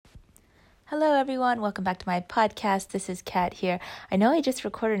Hello, everyone. Welcome back to my podcast. This is Kat here. I know I just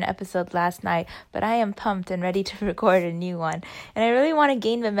recorded an episode last night, but I am pumped and ready to record a new one. And I really want to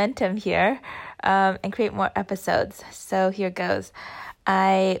gain momentum here and create more episodes. So here goes.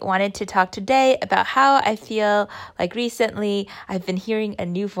 I wanted to talk today about how I feel like recently I've been hearing a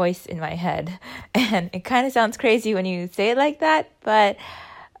new voice in my head. And it kind of sounds crazy when you say it like that, but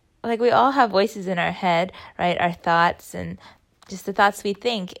like we all have voices in our head, right? Our thoughts and just the thoughts we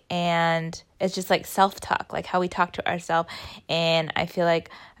think, and it's just like self-talk, like how we talk to ourselves. And I feel like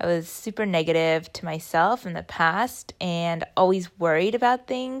I was super negative to myself in the past and always worried about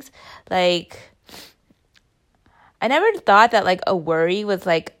things. Like I never thought that like a worry was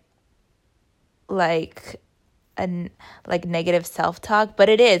like negative self-talk, but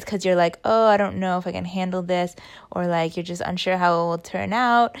it is, because you're like, oh, I don't know if I can handle this, or like you're just unsure how it will turn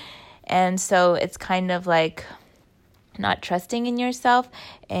out. And so it's kind of like not trusting in yourself.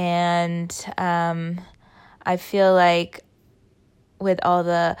 And I feel like with all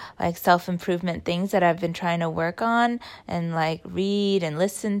the like self-improvement things that I've been trying to work on and like read and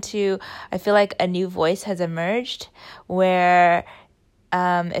listen to, I feel like a new voice has emerged where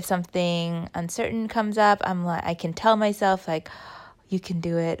if something uncertain comes up, I'm like, I can tell myself like, you can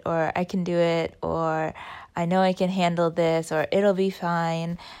do it, or I can do it, or I know I can handle this, or it'll be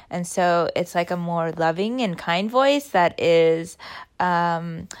fine. And so it's like a more loving and kind voice that is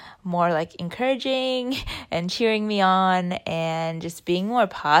more like encouraging and cheering me on and just being more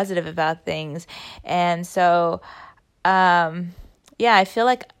positive about things. And so, I feel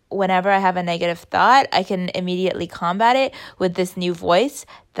like whenever I have a negative thought, I can immediately combat it with this new voice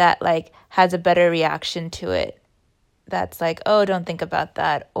that like has a better reaction to it. That's like, oh, don't think about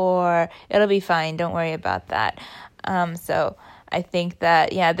that, or it'll be fine, don't worry about that. So I think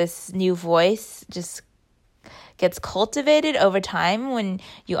that, this new voice just gets cultivated over time when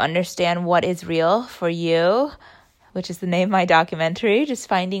you understand what is real for you, which is the name of my documentary, just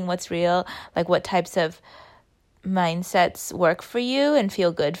finding what's real, like what types of mindsets work for you and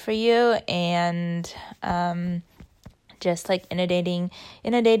feel good for you, and just like inundating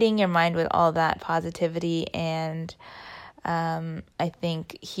your mind with all that positivity. And I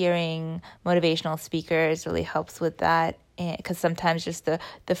think hearing motivational speakers really helps with that, because sometimes just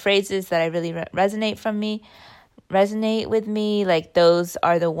the phrases that I really resonate with me, like those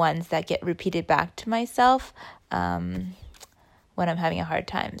are the ones that get repeated back to myself when I'm having a hard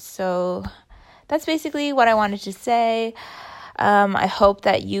time. So that's basically what I wanted to say. I hope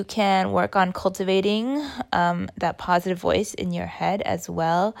that you can work on cultivating that positive voice in your head as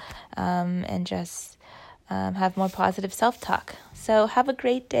well, and just have more positive self-talk. So have a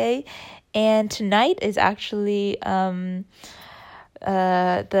great day. And tonight is actually the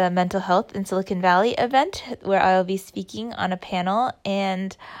Mental Health in Silicon Valley event where I'll be speaking on a panel.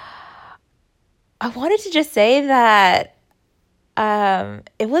 And I wanted to just say that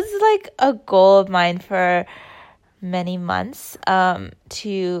it was like a goal of mine for many months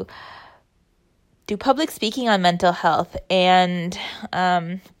to do public speaking on mental health. And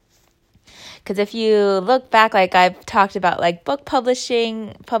because if you look back, like I've talked about like book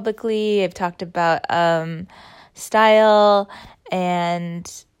publishing publicly, I've talked about style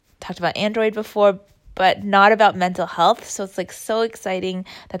and talked about Android before, but not about mental health. So it's like so exciting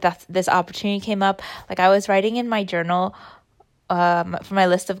that this opportunity came up. Like I was writing in my journal for my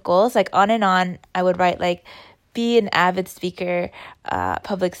list of goals, like on and on, I would write like be an avid speaker,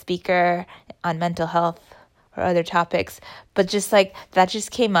 public speaker on mental health or other topics. But just like that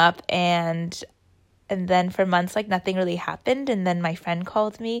just came up, and then for months like nothing really happened. And then my friend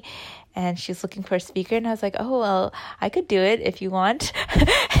called me and she's looking for a speaker, and I was like, oh, well, I could do it if you want.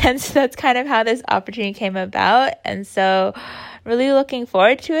 And so that's kind of how this opportunity came about. And so really looking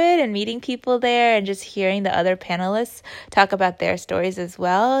forward to it and meeting people there and just hearing the other panelists talk about their stories as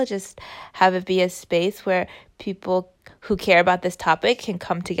well. Just have it be a space where people who care about this topic can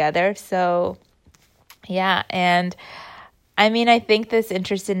come together. So and I mean, I think this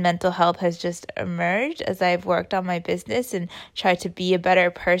interest in mental health has just emerged as I've worked on my business and tried to be a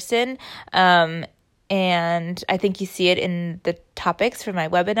better person. And I think you see it in the topics for my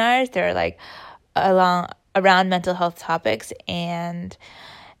webinars. They're like around mental health topics, and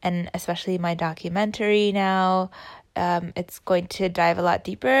especially my documentary now. It's going to dive a lot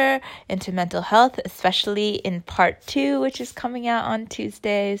deeper into mental health, especially in part 2, which is coming out on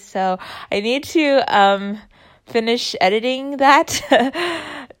Tuesday. So I need to finish editing that,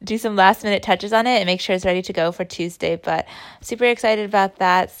 do some last minute touches on it and make sure it's ready to go for Tuesday. But super excited about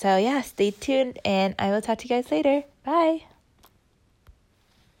that. So stay tuned, and I will talk to you guys later. Bye.